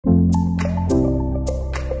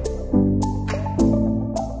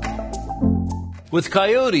With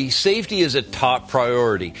Coyote, safety is a top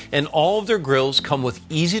priority, and all of their grills come with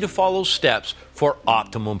easy-to-follow steps for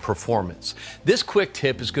optimum performance. This quick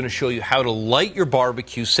tip is going to show you how to light your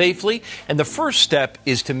barbecue safely, and the first step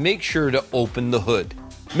is to make sure to open the hood.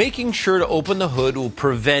 Making sure to open the hood will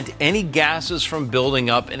prevent any gases from building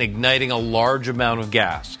up and igniting a large amount of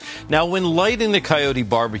gas. Now, when lighting the Coyote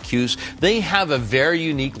barbecues, they have a very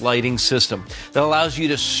unique lighting system that allows you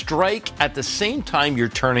to strike at the same time you're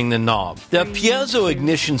turning the knob. The piezo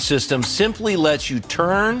ignition system simply lets you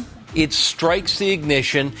turn, it strikes the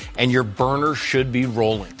ignition, and your burner should be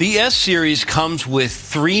rolling. The S-Series comes with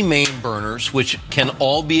 3 main burners, which can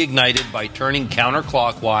all be ignited by turning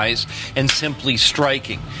counterclockwise and simply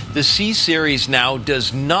striking. The C-Series now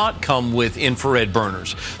does not come with infrared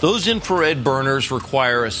burners. Those infrared burners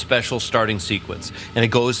require a special starting sequence, and it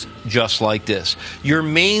goes just like this. Your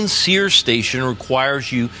main sear station requires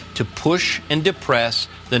you to push and depress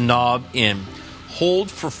the knob in. Hold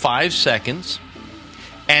for 5 seconds,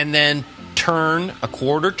 and then turn a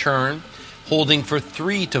quarter turn, holding for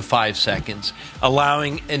 3 to 5 seconds,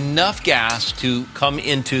 allowing enough gas to come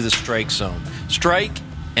into the strike zone. Strike,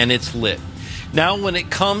 and it's lit. Now, when it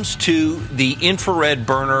comes to the infrared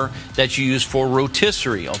burner that you use for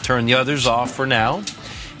rotisserie, I'll turn the others off for now,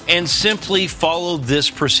 and simply follow this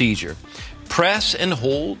procedure. Press and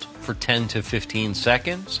hold for 10 to 15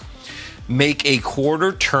 seconds. Make a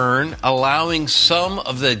quarter turn, allowing some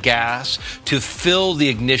of the gas to fill the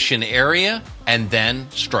ignition area, and then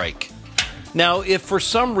strike. Now, if for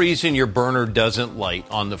some reason your burner doesn't light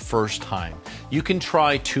on the first time, you can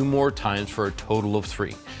try 2 more times for a total of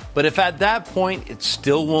 3. But if at that point it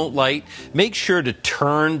still won't light, make sure to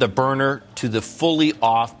turn the burner to the fully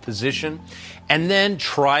off position and then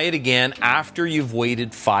try it again after you've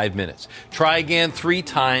waited 5 minutes. Try again 3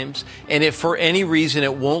 times, and if for any reason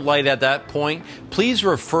it won't light at that point, please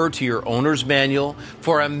refer to your owner's manual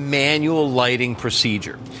for a manual lighting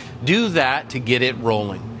procedure. Do that to get it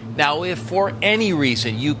rolling. Now, if for any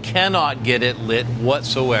reason you cannot get it lit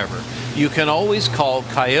whatsoever, you can always call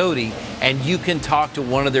Coyote and you can talk to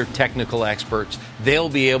one of their technical experts. They'll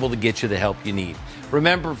be able to get you the help you need.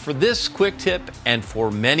 Remember, for this quick tip and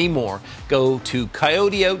for many more, go to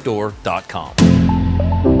coyoteoutdoor.com.